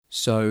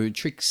So,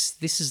 Trix,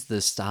 this is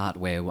the start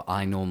where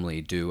I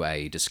normally do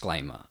a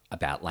disclaimer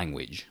about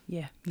language.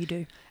 Yeah, you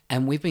do.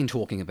 And we've been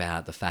talking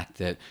about the fact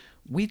that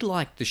we'd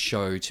like the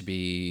show to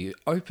be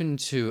open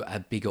to a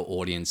bigger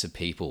audience of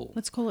people.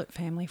 Let's call it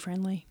family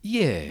friendly.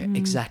 Yeah,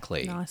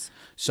 exactly. Nice.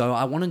 So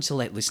I wanted to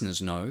let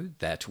listeners know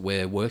that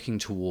we're working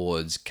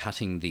towards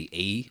cutting the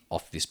E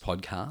off this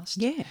podcast.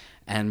 Yeah.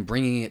 And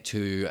bringing it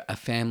to a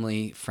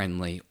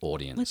family-friendly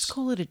audience. Let's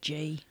call it a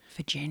G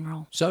for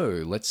general.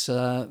 So let's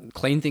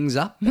clean things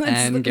up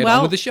and get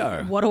on with the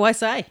show. What do I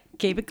say?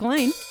 Keep it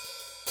clean.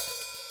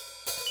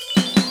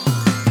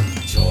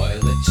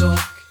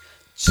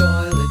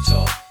 Toilet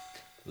talk,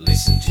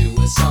 listen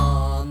to us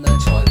on the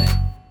toilet.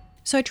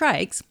 So,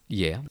 Trags,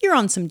 Yeah, you're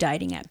on some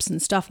dating apps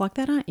and stuff like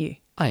that, aren't you?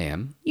 I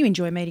am. You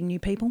enjoy meeting new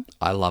people.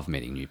 I love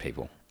meeting new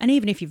people. And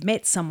even if you've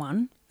met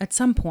someone, at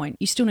some point,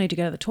 you still need to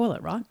go to the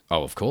toilet, right?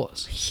 Oh, of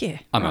course. Yeah.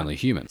 I'm right. only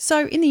human.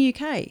 So, in the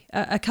UK,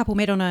 a couple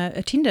met on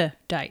a Tinder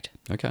date.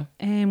 Okay.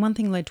 And one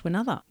thing led to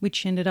another,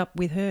 which ended up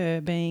with her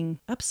being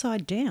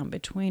upside down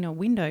between a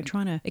window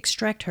trying to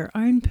extract her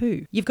own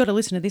poo. You've got to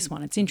listen to this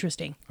one. It's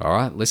interesting. All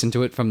right, listen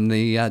to it from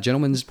the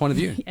gentleman's point of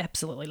view.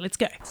 Absolutely. Let's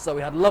go. So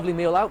we had a lovely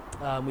meal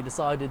out. We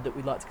decided that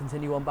we'd like to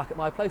continue on back at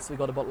my place. We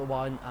got a bottle of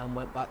wine and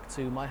went back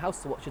to my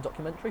house to watch a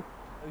documentary.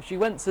 She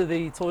went to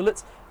the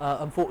toilet,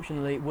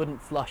 unfortunately it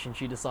wouldn't flush and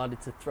she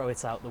decided to throw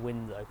it out the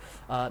window.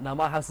 Now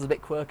my house is a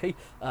bit quirky,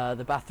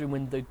 the bathroom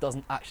window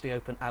doesn't actually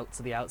open out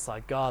to the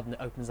outside garden, it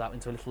opens out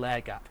into a little air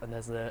gap and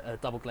there's a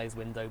double glazed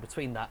window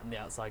between that and the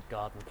outside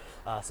garden.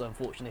 So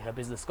unfortunately her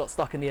business got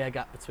stuck in the air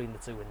gap between the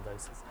two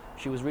windows.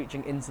 She was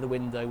reaching into the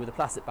window with a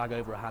plastic bag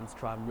over her hand to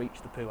try and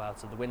reach the poo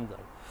out of the window.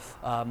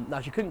 Now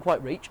she couldn't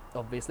quite reach,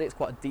 obviously, it's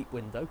quite a deep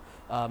window,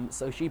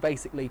 so she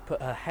basically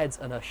put her head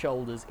and her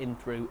shoulders in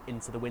through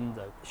into the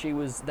window. She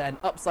was then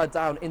upside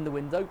down in the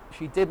window.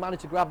 She did manage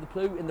to grab the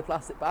poo in the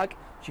plastic bag.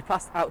 She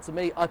passed it out to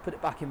me, I put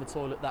it back in the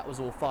toilet, that was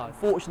all fine.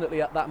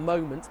 Fortunately at that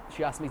moment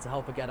she asked me to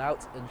help her get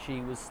out and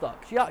she was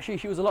stuck.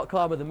 She was a lot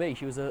calmer than me,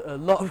 she was a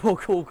lot more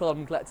cool, calm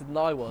and collected than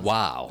I was.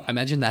 Wow.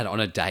 Imagine that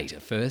on a date, a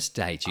first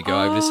date. You go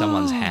over to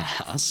someone's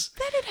house.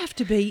 That'd have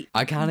to be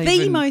I can't the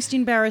even- most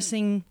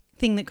embarrassing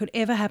thing that could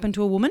ever happen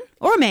to a woman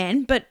or a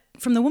man, but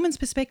from the woman's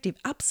perspective,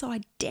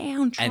 upside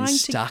down, trying And to...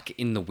 stuck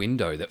in the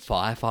window that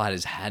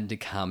firefighters had to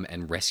come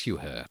and rescue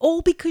her.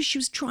 All because she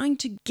was trying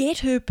to get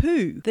her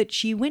poo that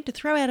she went to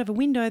throw out of a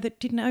window that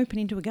didn't open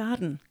into a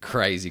garden.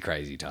 Crazy,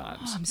 crazy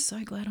times. Oh, I'm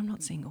so glad I'm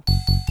not single.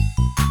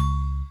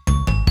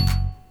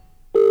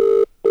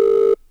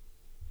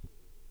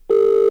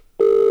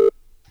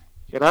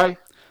 G'day.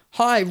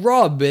 Hi,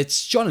 Rob.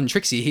 It's John and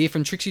Trixie here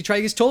from Trixie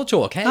Traeger's Toilet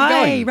Talk. How you Hi,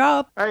 going?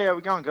 Rob. Hey, how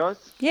we going,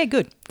 guys? Yeah,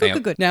 good. Hang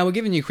on. Good. Now, we're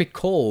giving you a quick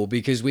call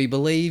because we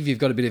believe you've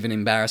got a bit of an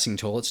embarrassing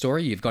toilet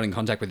story. You've got in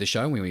contact with the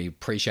show and we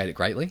appreciate it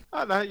greatly.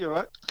 Oh, no, you're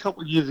right. A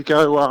couple of years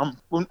ago,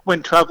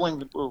 went travelling,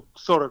 we were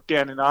sort of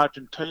down in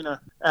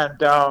Argentina, and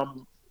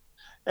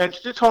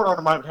just hold on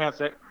a moment, how's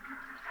that?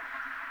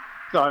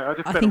 Sorry, I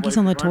just I better think he's leave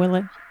on the it, mate.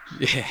 toilet.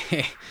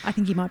 Yeah. I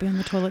think he might be on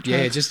the toilet.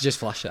 Yeah, Trav. just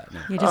flush that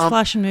now. Yeah, just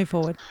flush and move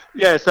forward.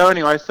 Yeah, so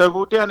anyway, so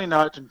we're down in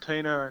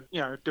Argentina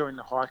and, doing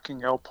the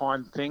hiking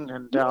alpine thing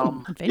and,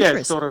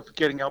 adventurous. sort of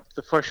getting up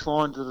the fresh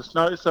lines of the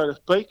snow, so to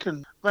speak,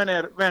 and ran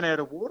out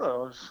of water. I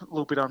was a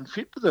little bit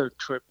unfit for the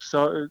trip,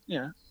 so,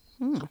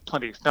 got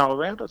plenty of snow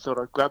around. I thought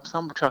I'd grab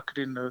some, chuck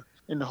it in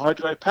the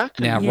hydro pack.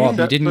 Now, and Yeah. Rob, use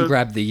you that didn't for-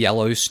 grab the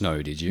yellow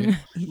snow, did you?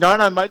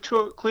 No, mate,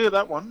 sure, clear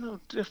that one.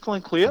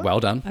 Definitely clear. Well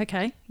done.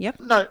 Okay, yep.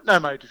 No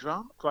major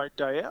drama. Great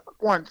day out.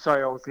 Won't say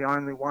I was the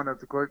only one of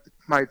the group that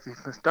made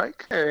this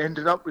mistake. I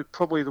ended up with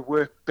probably the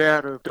worst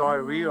bout of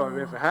diarrhea I've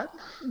ever had.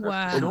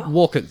 Wow.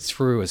 Walk it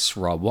through us,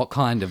 Rob. What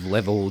kind of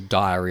level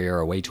diarrhea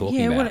are we talking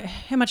Yeah, about?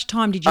 how much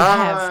time did you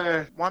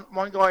have?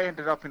 One guy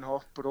ended up in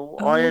hospital.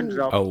 I ended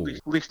up Oh.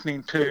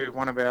 listening to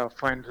one of our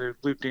friends who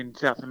lived in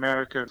South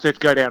America said,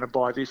 go down and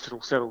buy this,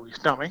 it'll settle your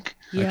stomach.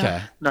 Yeah.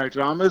 Okay. No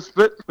dramas,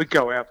 but we'd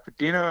go out for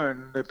dinner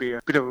and there'd be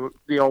a bit of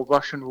the old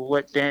Russian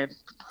roulette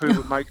dance who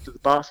would make it to the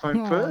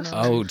bathroom Oh, first. no.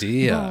 Oh,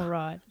 dear. All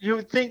right. You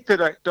would think that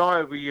a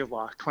diarrhea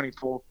like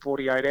 24,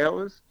 48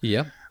 hours.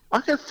 Yeah. I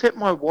can set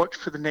my watch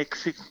for the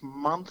next 6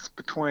 months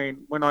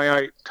between when I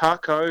ate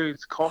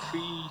tacos,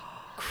 coffee.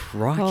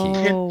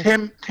 Crikey. Oh.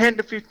 10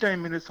 to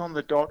 15 minutes on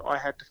the dot, I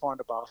had to find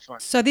a bathroom.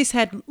 So this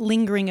had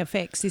lingering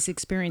effects, this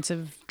experience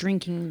of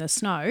drinking the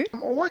snow.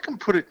 All I can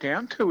put it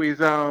down to is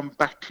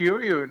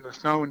bacteria in the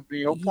snow and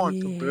the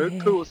alpine from bird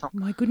poo or something.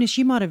 My goodness,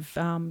 you might have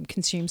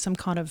consumed some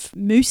kind of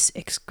moose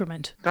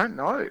excrement. Don't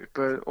know,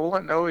 but all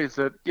I know is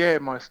that,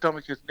 my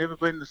stomach has never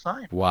been the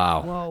same.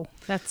 Wow. Whoa,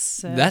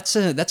 that's... That's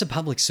a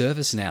public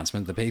service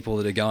announcement. The people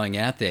that are going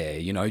out there,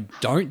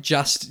 don't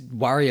just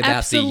worry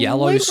about the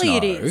yellow Absolutely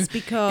snow. it is,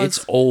 because-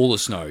 it's all the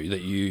snow,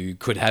 that you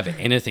could have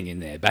anything in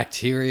there.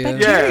 Bacteria,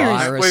 Bacteria.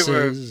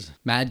 viruses,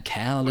 mad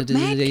cow disease.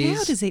 Mad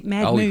cow disease,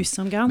 mad Oh, moose.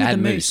 I'm going with mad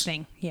the moose moose.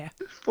 thing. Yeah.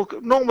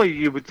 Look, normally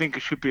you would think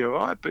it should be all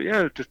right, but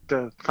yeah, just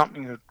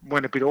something that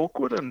went a bit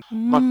awkward, and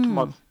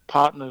my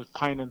partner's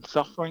pain and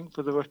suffering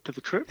for the rest of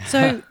the trip.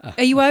 So,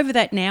 are you over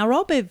that now,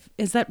 Rob?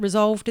 Has that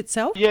resolved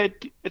itself? Yeah,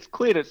 it's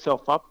cleared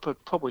itself up,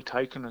 but probably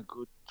taken a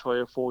good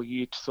 3 or 4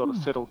 years to sort of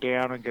settle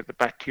down and get the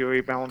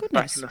bacteria balance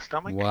back in the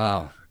stomach.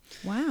 Wow.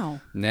 Wow.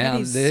 Now,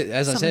 That is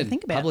as I something to said,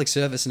 think about. public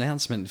service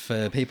announcement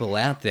for people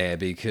out there,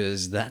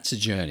 because that's a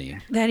journey.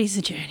 That is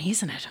a journey,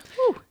 isn't it?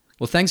 Whew.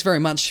 Well, thanks very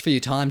much for your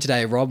time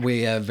today, Rob.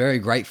 We are very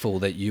grateful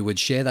that you would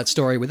share that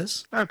story with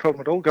us. No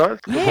problem at all, guys.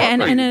 Yeah,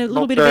 and a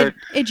little bit of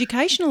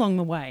education along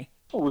the way.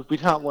 Well, we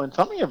can't learn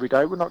something every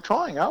day. We're not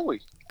trying, are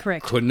we?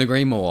 Correct. Couldn't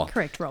agree more.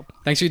 Correct, Rob.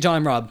 Thanks for your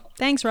time, Rob.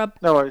 Thanks, Rob.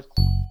 No worries.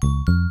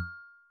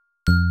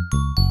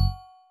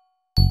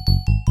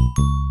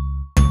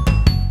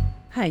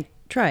 Hey,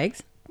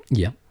 Trags,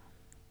 Yeah.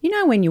 you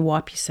know when you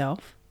wipe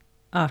yourself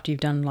after you've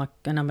done like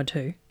a number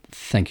 2?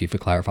 Thank you for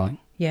clarifying.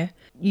 Yeah?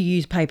 You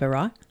use paper,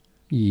 right?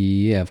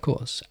 Yeah, of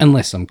course.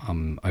 Unless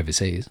I'm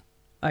overseas.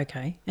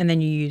 Okay. And then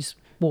you use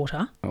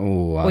water.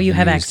 Oh, I've you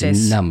have used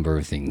access. a number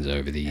of things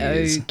over the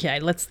years. Okay,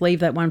 let's leave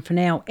that one for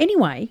now.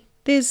 Anyway,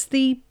 there's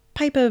the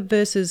paper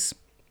versus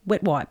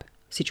wet wipe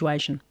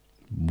situation.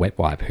 Wet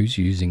wipe. Who's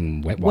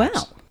using wet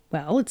wipes?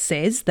 Well, it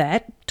says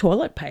that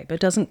toilet paper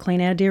doesn't clean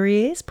our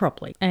derrieres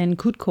properly and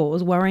could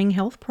cause worrying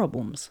health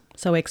problems.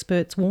 So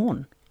experts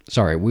warn.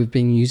 Sorry, we've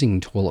been using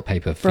toilet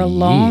paper For a years.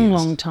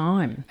 long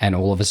time. And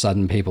all of a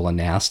sudden people are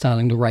now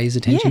starting to raise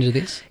attention to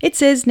this? It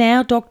says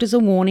now doctors are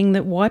warning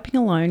that wiping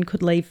alone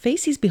could leave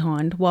faeces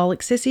behind, while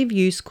excessive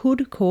use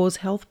could cause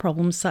health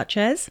problems such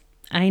as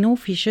anal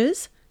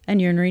fissures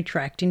and urinary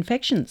tract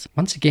infections.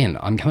 Once again,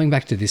 I'm coming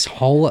back to this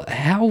whole...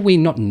 How are we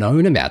not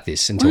known about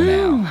this until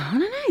now? I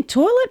don't know.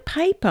 Toilet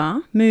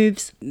paper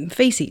moves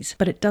feces,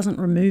 but it doesn't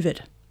remove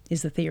it,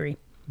 is the theory.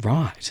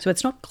 Right. So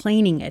it's not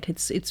cleaning it.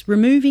 It's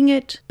removing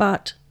it,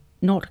 but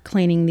not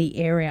cleaning the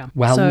area.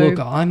 Well, So- look,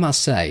 I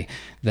must say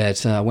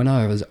that when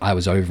I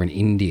was over in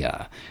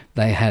India,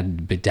 they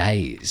had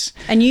bidets.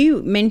 And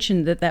you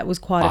mentioned that was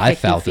quite effective I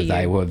felt for that you.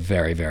 they were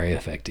very, very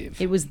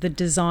effective. It was the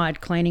desired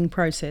cleaning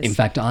process. In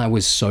fact, I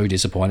was so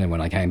disappointed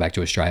when I came back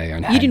to Australia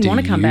and You had didn't to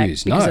want to come back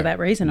use... because of that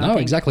reason, I No,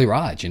 think. exactly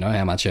right. You know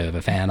how much of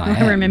a fan I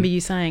am. I remember you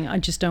saying, I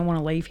just don't want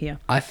to leave here.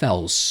 I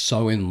fell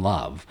so in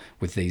love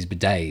with these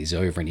bidets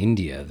over in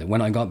India that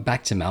when I got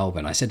back to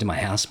Melbourne, I said to my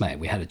housemate,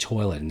 we had a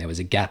toilet and there was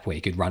a gap where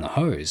you could run a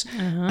hose.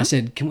 I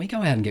said, can we go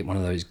out and get one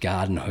of those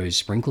garden hose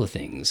sprinkler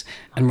things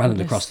and run it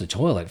across the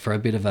toilet for a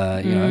bit of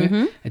a, you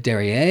know, a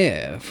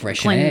derriere,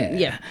 fresh air?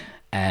 yeah.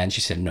 And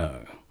she said,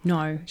 no.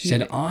 No. She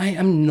said, I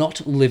am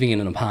not living in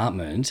an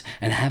apartment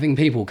and having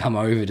people come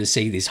over to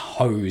see this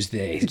hose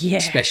there,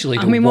 especially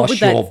to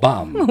wash your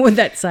bum. What would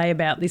that say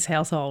about this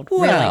household?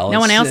 Well, really? No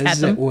one it else says had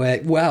them.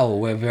 that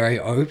we're very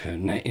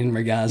open in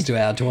regards to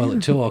our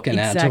toilet talk and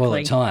our Exactly.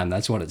 toilet time.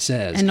 That's what it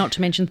says. And not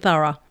to mention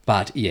thorough.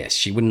 But yes,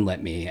 she wouldn't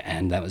let me,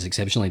 and that was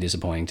exceptionally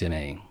disappointing to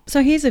me.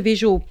 So here's a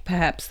visual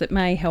perhaps that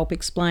may help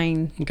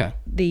explain Okay.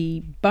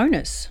 the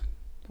bonus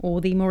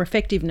or the more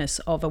effectiveness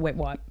of a wet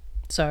wipe.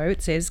 So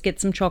it says get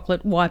some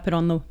chocolate, wipe it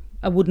on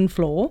a wooden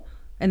floor,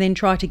 and then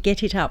try to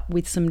get it up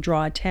with some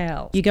dry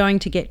towel. You're going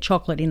to get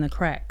chocolate in the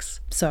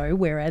cracks. So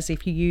whereas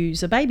if you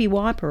use a baby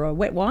wipe or a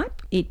wet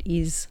wipe, it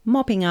is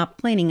mopping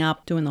up, cleaning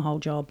up, doing the whole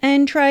job.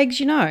 And Trags,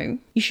 you know,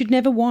 you should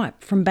never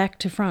wipe from back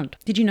to front.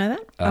 Did you know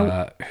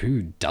that?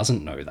 Who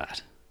doesn't know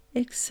that?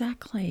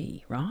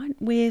 Exactly, right?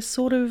 We're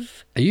sort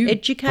of Are you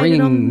educated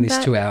on bringing this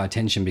that. to our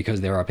attention because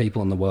there are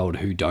people in the world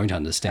who don't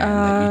understand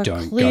that you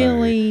don't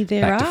Clearly go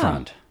there back are. to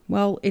front?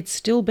 Well, it's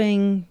still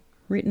being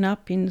written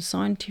up in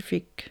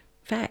scientific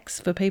facts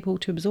for people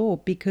to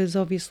absorb because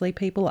obviously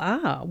people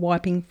are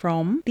wiping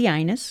from the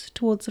anus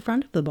towards the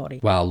front of the body.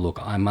 Well, look,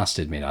 I must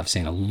admit, I've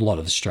seen a lot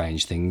of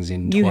strange things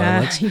in You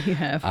toilets. have, you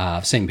have.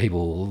 I've seen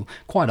people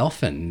quite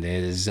often.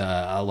 There's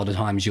a lot of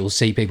times you'll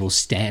see people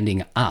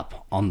standing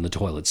up on the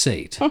toilet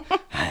seat.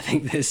 I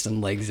think there's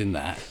some legs in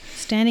that.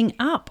 Standing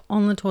up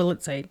on the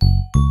toilet seat.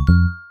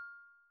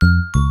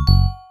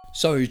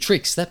 So,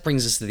 Trix, that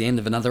brings us to the end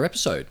of another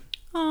episode.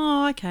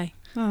 Oh, okay.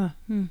 Oh,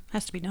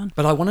 has to be done.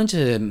 But I wanted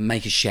to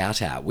make a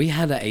shout out. We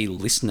had a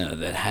listener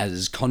that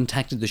has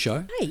contacted the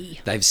show. Hey.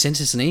 They've sent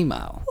us an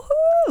email.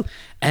 Woohoo!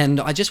 And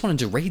I just wanted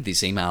to read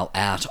this email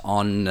out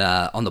on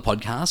the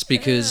podcast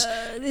because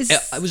this-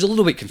 it was a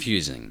little bit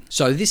confusing.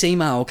 So this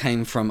email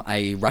came from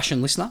a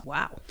Russian listener.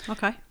 Wow.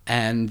 Okay.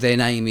 And their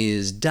name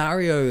is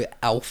Dario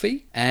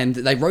Alfie, and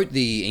they wrote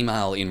the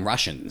email in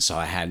Russian, so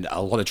I had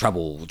a lot of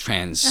trouble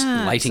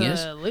translating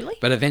Absolutely. it.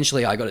 But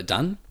eventually I got it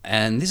done,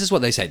 and this is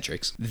what they said,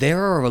 Trix.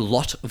 There are a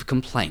lot of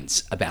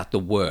complaints about the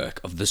work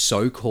of the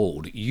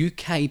so-called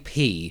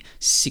UKP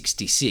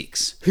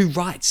 66, who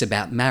writes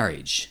about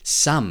marriage,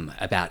 some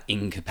about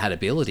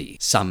incompatibility,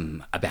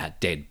 some about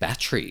dead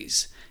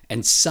batteries,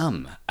 and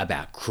some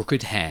about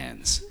crooked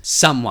hands.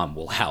 Someone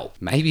will help,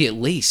 maybe at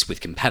least with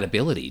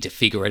compatibility to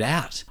figure it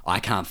out. I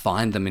can't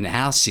find them in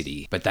our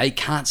city, but they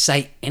can't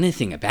say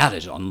anything about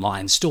it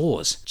online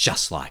stores,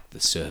 just like the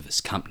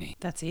service company.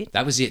 That's it.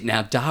 That was it.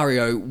 Now,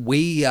 Dario,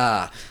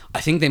 I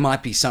think there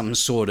might be some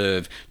sort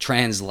of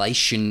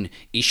translation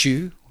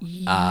issue.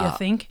 You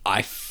think?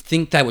 I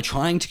think they were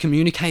trying to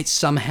communicate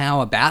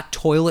somehow about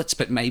toilets,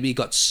 but maybe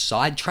got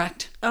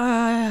sidetracked.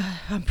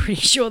 I'm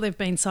pretty sure they've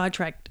been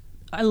sidetracked.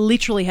 I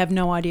literally have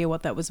no idea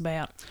what that was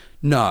about.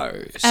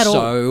 No. At all.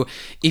 So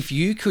if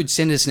you could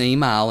send us an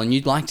email and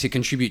you'd like to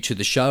contribute to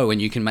the show and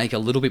you can make a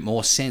little bit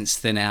more sense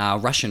than our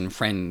Russian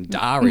friend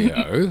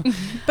Dario.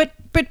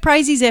 But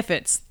praise his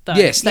efforts, though.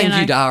 Yes, thank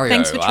you, Dario.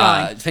 Thanks for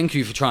trying. Thank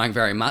you for trying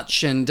very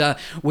much. And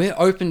we're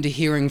open to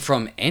hearing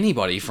from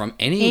anybody from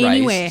any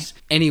Anywhere. race,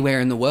 anywhere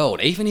in the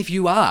world, even if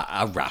you are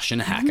a Russian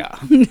hacker.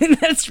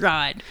 That's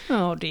right.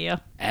 Oh,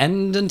 dear.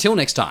 And until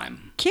next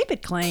time. Keep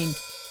it clean.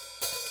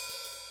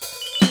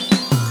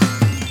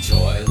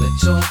 Toilet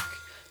talk,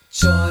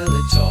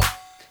 toilet talk.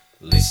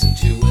 Listen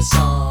to us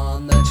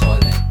on the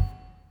toilet.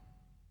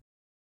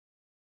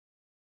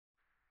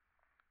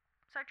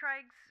 So,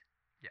 Trags,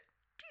 Yeah.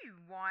 do you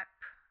wipe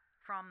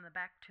from the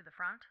back to the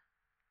front?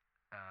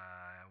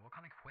 What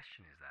kind of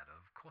question is that?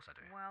 Of course I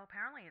do. Well,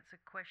 apparently it's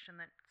a question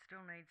that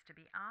still needs to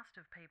be asked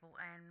of people,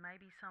 and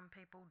maybe some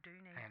people do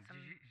need And some...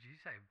 did you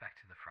say back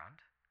to the front?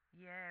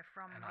 Yeah,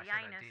 from And the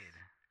I said anus. I did.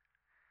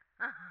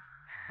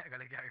 I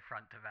gotta go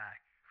front to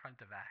back. Front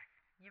to back.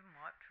 You haven't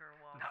wiped for a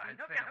while. No, so it's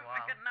you're not been a gonna while.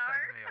 fucking It's know.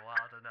 taken me a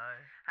while to know.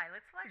 Hey,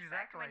 let's flash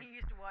back to when Exactly.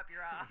 you used to wipe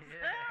your ass.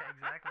 Yeah,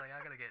 exactly.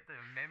 I gotta get the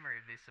memory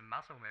of this, some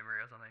muscle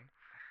memory or something.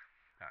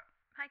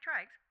 Hey,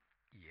 Trags,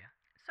 Yeah.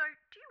 so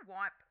do you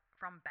wipe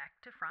from back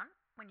to front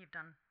when you've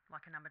done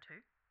like a number 2?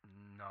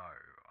 No,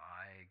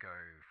 I go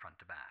front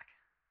to back.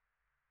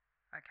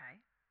 Okay,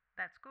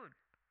 that's good.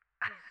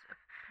 'Cause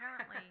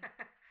apparently...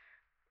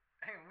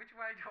 Hang on, which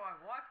way do I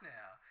wipe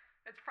now?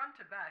 It's front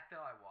to back that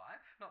I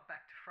wipe, not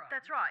back to front.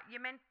 That's right,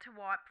 you're meant to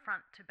wipe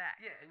front to back.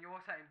 Yeah, and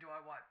you're saying, do I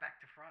wipe back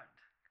to front?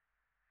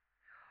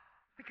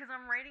 Because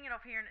I'm reading it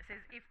off here and it says,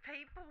 if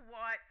people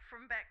wipe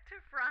from back to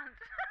front...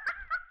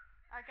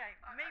 Okay,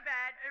 me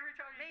bad. Every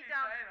time you Me keep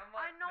dumb. saying it, I'm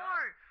like, I know. no.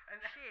 And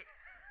Shit.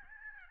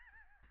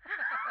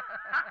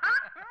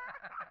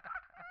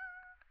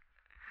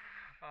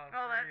 Oh,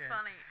 that's brilliant.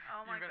 funny.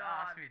 Oh my You've got to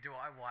god. ask me, do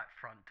I wipe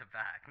front to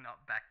back,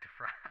 not back to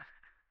front?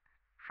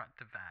 Front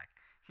to back.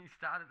 You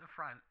start at the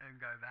front and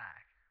go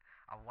back,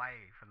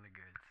 away from the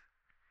goods.